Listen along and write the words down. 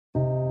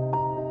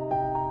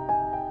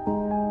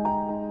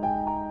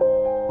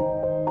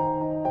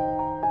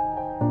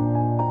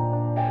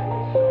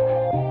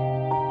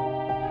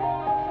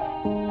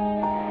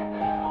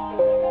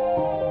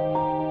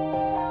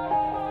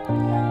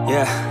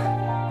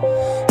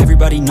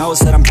Everybody knows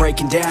that I'm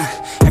breaking down.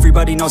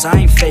 Everybody knows I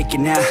ain't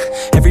faking now.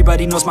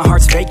 Everybody knows my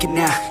heart's vacant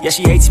now. Yeah,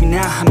 she hates me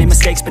now, I made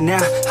mistakes, but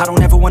now I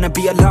don't ever wanna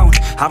be alone.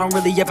 I don't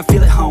really ever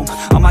feel at home.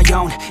 On my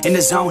own, in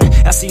the zone,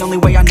 that's the only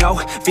way I know.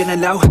 Feeling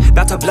low,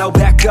 about to blow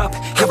back up.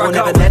 Here I won't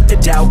ever let the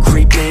doubt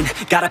creep in.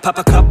 Gotta pop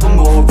a couple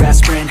more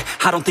aspirin.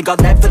 I don't think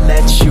I'll ever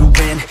let you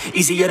in.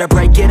 Easier to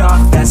break it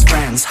off as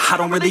friends. I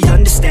don't really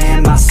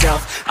understand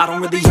myself. I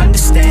don't really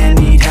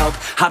understand, need help.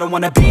 I don't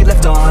wanna be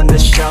left on the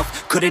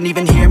shelf. Couldn't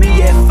even hear me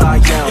if I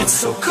yelled. It's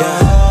so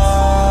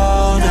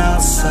cold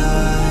outside,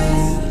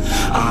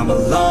 I'm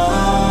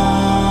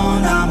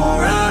alone, I'm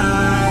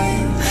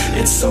alright.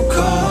 It's so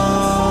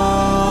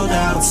cold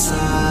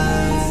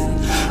outside,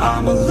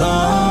 I'm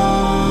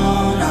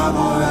alone, I'm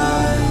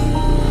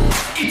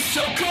alright. It's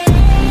so cold.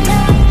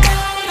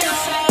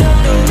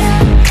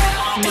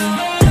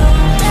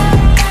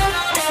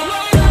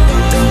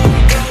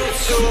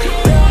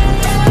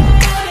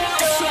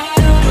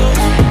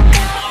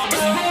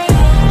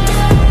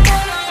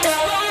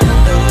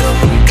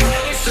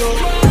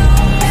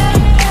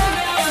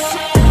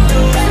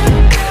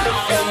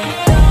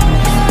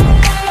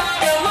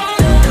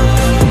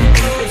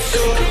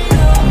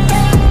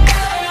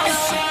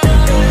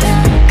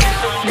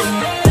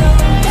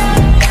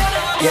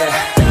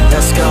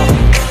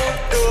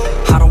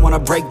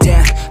 Break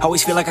down,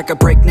 always feel like I could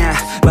break now,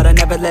 but I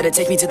never let it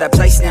take me to that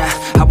place now.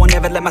 I won't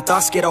ever let my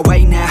thoughts get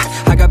away now.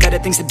 I got better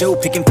things to do,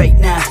 picking fate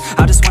now.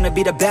 I just wanna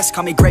be the best,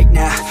 call me great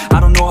now.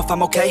 I don't know if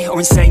I'm okay or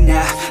insane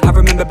now. I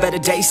remember better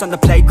days on the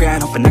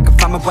playground, hoping I can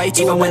find my way.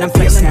 Even when I'm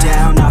feeling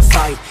down, I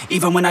fight.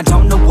 Even when I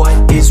don't know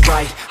what is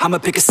right, I'ma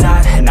pick a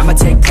side and I'ma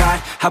take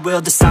pride. I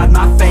will decide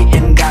my fate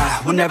and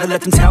I will never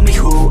let them tell me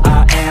who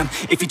I am.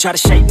 If you try to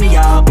shape me,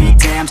 I'll be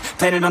damned.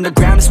 Planet on the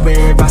ground is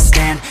where I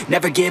stand.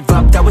 Never give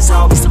up, that was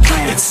always the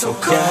plan. It's so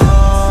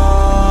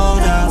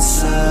cold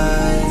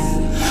outside,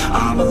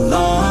 I'm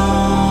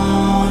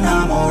alone,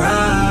 I'm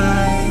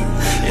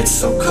alright. It's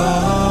so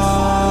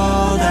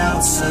cold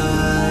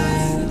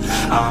outside,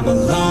 I'm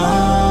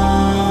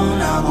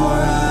alone, I'm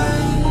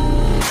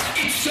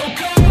alright. It's so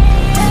cold.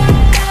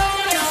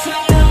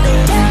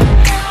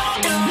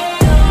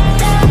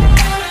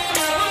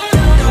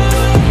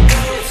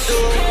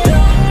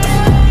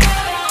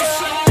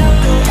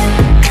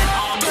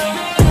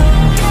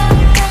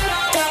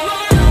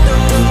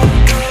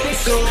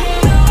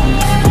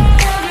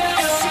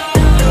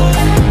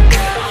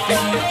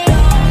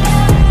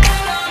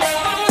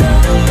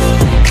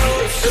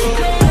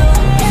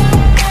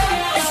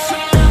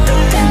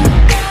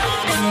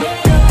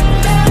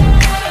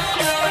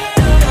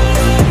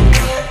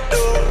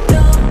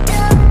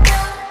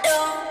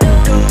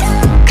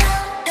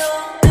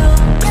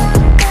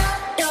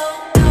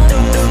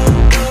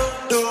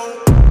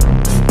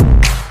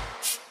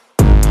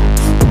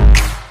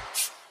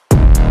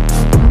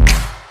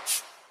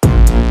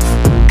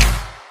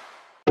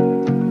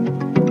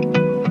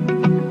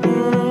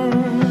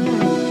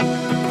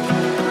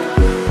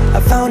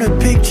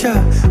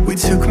 We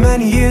took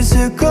many years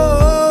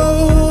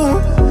ago,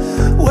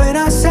 when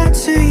I said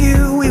to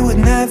you we would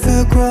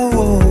never grow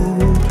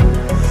old.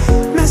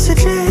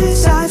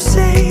 Messages I've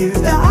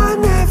saved that I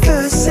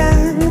never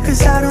send,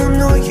 cause I don't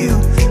know you,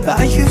 but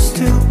I used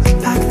to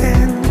back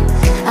then.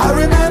 I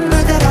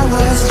remember that I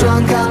was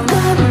drunk out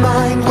my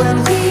mind when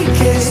we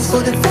kissed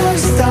for the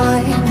first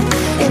time.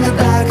 In the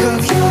back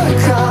of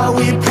your car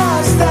we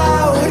passed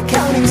out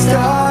counting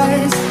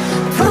stars.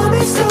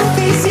 Promised all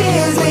these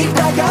years we'd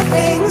pack our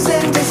things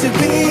and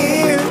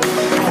disappear.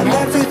 I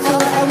never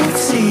thought I would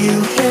see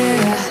you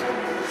here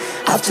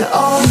after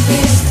all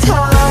this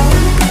time.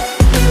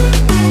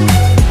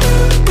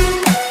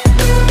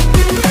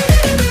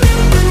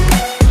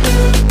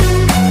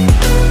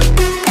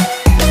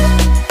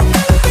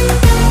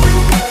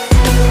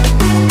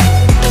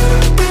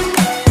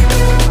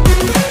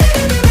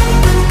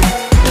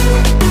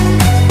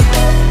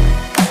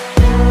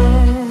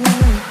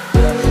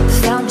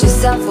 Found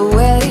yourself a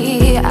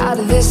way out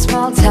of this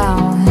small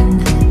town.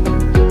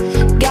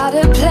 Got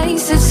a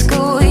place at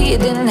school you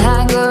didn't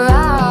hang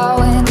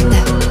around.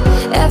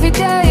 Every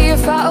day you're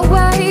far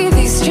away,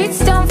 these streets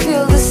don't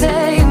feel the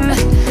same.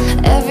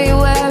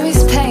 Everywhere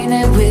is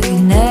painted with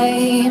your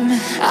name.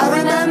 I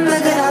remember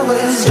that I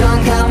was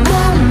drunk out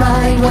my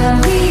mind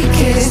when we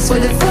kissed for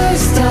the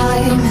first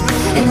time.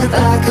 In the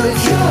back of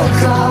your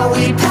car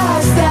we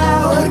passed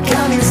out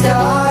counting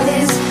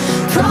stars.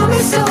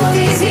 Promised all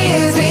these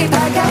years we'd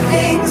pack our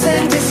things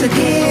and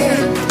disappear.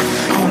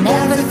 I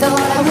never thought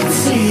I would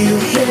see you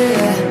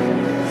here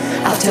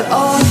after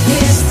all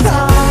this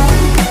time.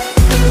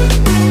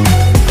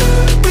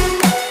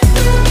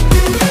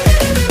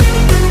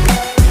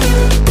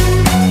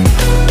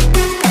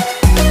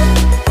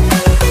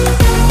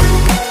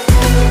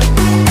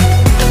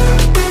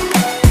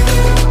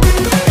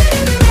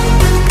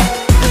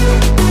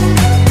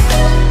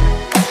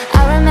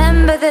 I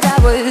remember that I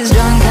was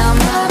drunk out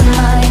my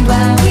mind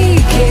when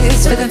we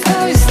kissed for the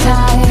first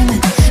time.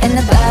 In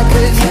the back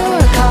of your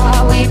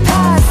car we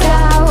passed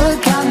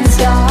out counting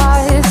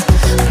stars.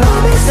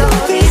 Promised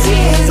all these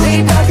years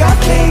we'd pack our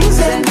things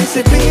and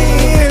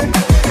disappear.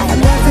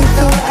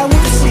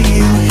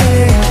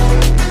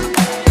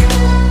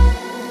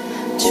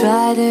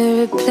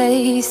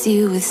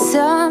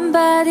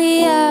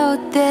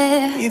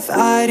 If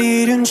I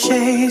didn't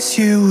chase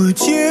you,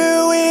 would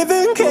you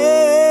even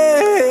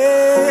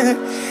care?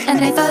 And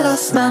if I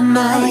lost my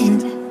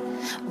mind,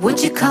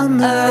 would you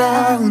come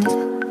around?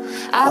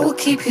 I will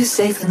keep you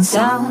safe and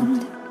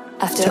sound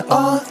after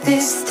all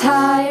this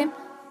time.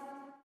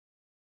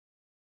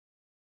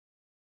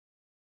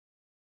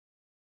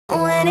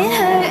 When it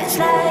hurts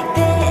like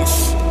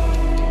this,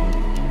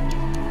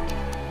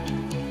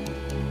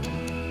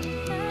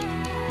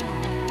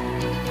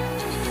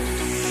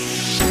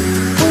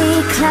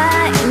 we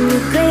climb the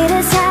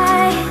greatest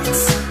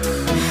heights,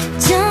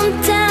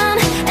 jump down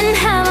and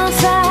have a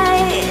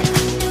fight.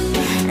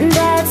 And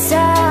that's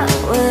all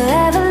we'll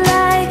ever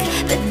like,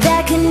 but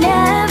that can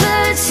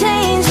never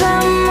change my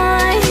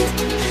mind.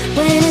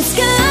 When it's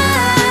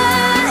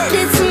good,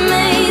 it's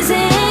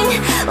amazing.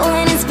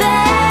 When it's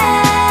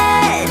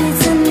bad,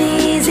 it's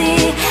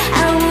uneasy.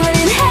 I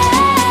wouldn't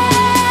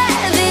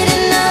have it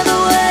another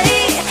way.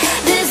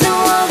 There's no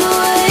other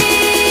way,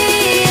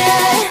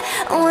 yeah.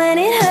 When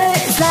it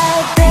hurts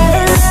like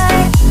this,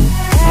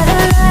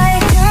 ever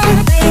like,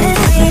 beat it,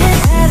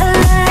 ever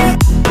like,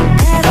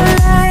 ever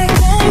like,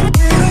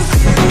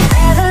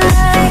 ever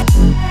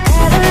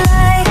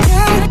like,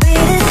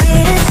 beat it,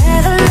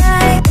 ever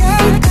like,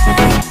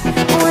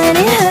 when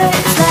it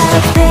hurts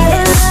like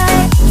this,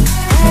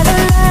 ever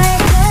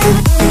like, ever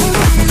like,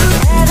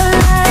 ever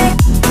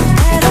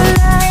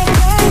like,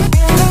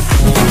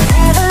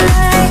 ever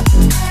like,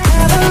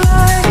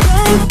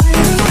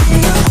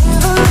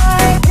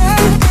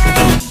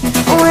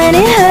 when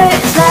it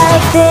hurts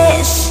like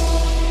this.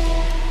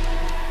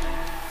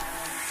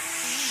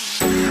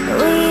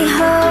 We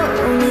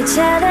hold each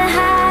other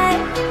high,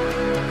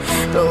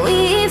 but we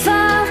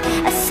fall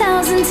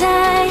 1,000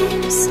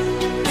 times.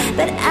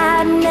 But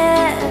I'd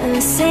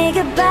never say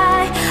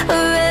goodbye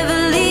or ever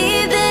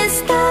leave this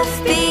stuff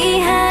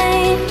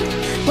behind.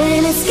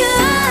 When it's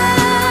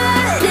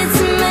good, it's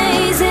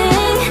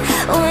amazing.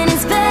 When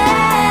it's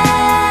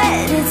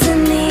bad, it's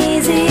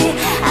uneasy.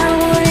 I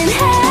wouldn't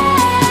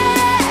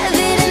have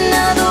it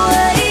another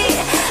way.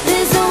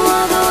 There's no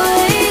other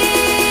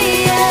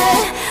way, yeah.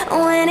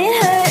 When it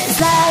hurts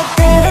like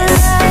this,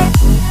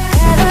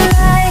 ever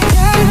like,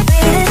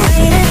 beat it,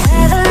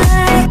 ever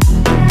like,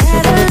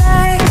 ever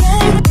like,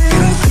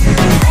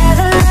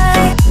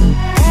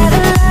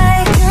 ever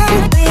like,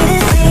 beat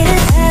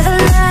it, ever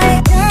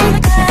like,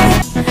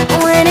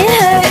 when it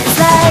hurts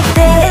like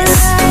this,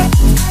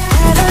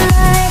 ever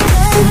like,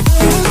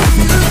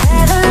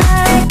 ever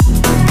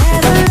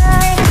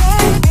like, ever like,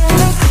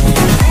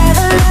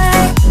 ever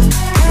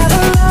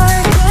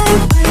like,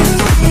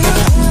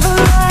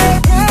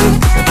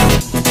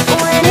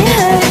 when it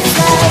hurts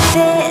like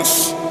this.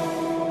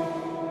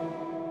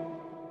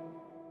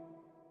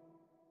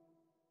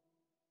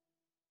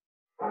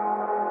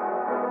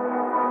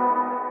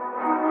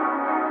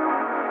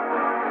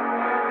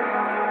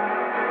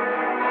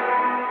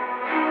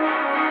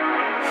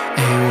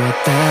 Hey, what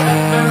the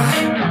hell?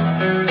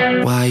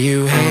 Why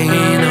you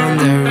hanging on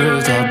the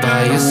roof all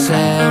by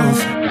yourself?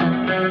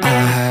 I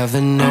have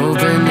an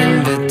open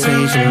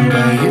invitation,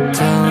 but you're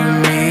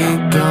telling me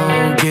go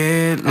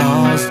get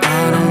lost. I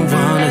don't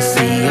wanna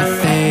see your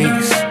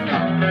face.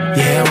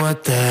 Yeah,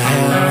 what the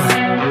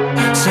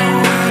hell? So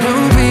why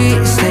don't we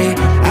stay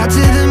out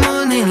till the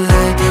morning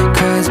light?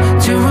 'Cause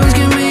two words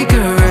can make a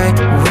right.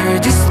 We're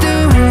just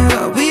doing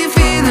what we're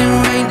feeling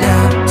right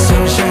now. So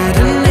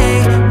Chardonnay,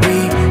 we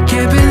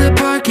camp in the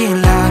parking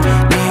lot,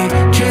 leave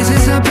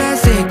traces of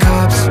plastic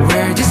cups.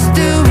 We're just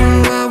doing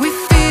what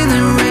we're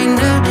feeling right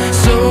now.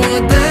 So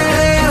what the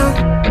hell?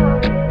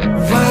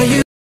 Why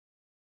you?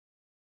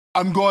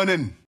 I'm going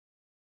in.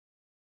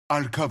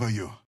 I'll cover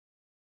you.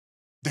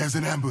 There's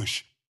an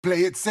ambush.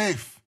 Play it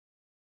safe.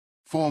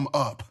 Form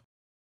up.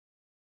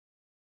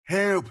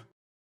 Help.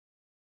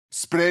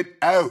 Spread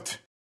out.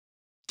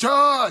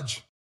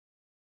 Charge!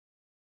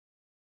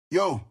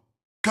 Yo,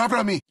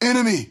 cover me.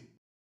 Enemy.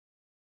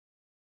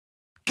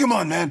 Come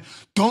on, man.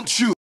 Don't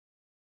shoot.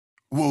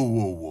 Whoa,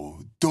 whoa,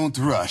 whoa. Don't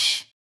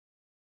rush.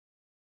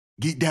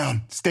 Get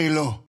down. Stay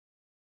low.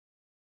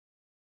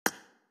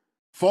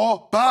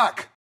 Fall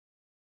back.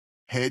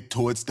 Head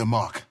towards the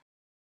mark.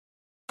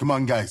 Come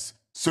on, guys.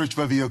 Search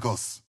for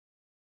vehicles.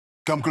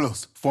 Come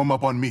close. Form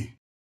up on me.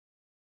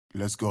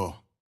 Let's go.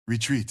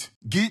 Retreat.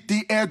 Get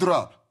the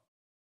airdrop.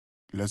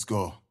 Let's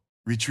go.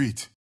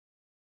 Retreat.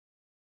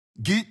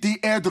 Get the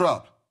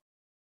airdrop.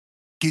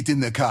 Get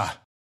in the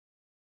car.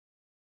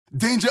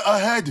 Danger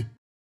ahead.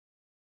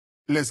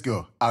 Let's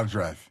go. I'll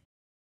drive.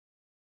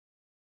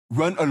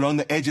 Run along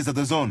the edges of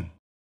the zone.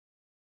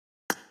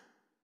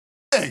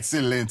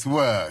 Excellent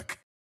work.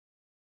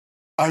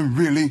 I'm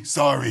really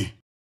sorry.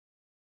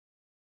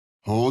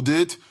 Hold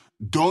it.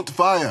 Don't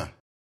fire.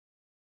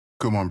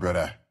 Come on,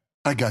 brother.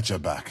 I got your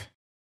back.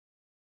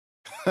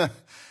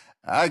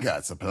 I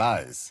got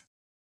supplies.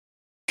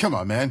 Come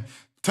on, man.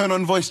 Turn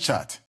on voice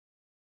chat.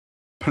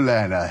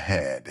 Plan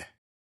ahead.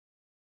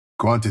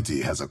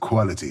 Quantity has a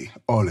quality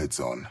all its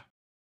own.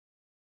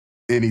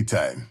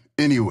 Anytime,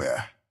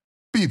 anywhere.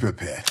 Be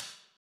prepared.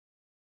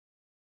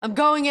 I'm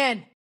going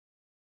in.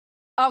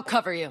 I'll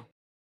cover you.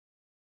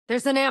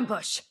 There's an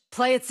ambush.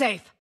 Play it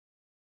safe.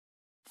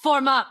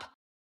 Form up.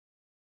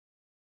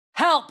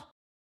 Help!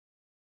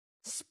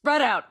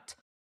 Spread out.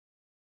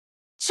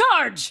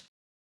 Charge!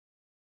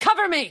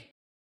 Cover me!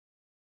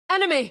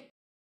 Enemy!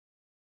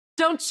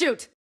 Don't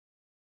shoot!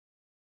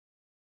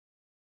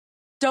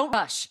 Don't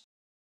rush.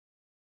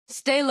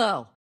 Stay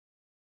low.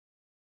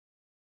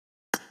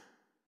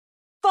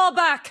 Fall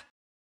back!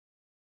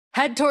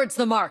 Head towards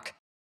the mark.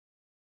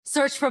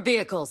 Search for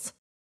vehicles.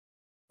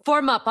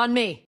 Form up on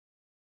me.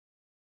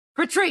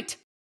 Retreat!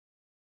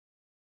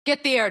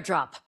 Get the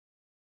airdrop.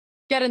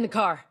 Get in the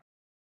car.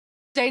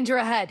 Danger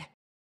ahead.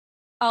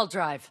 I'll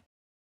drive.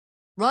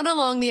 Run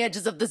along the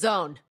edges of the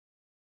zone.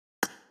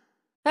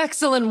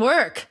 Excellent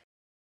work!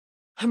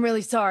 I'm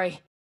really sorry.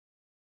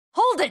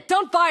 Hold it!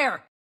 Don't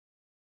fire!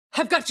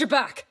 I've got your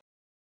back.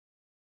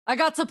 I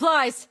got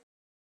supplies.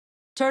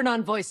 Turn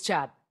on voice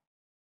chat.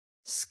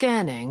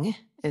 Scanning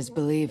is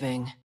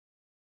believing.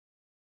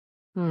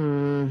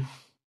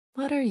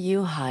 What are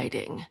you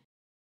hiding?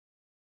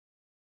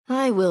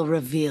 I will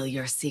reveal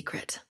your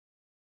secret.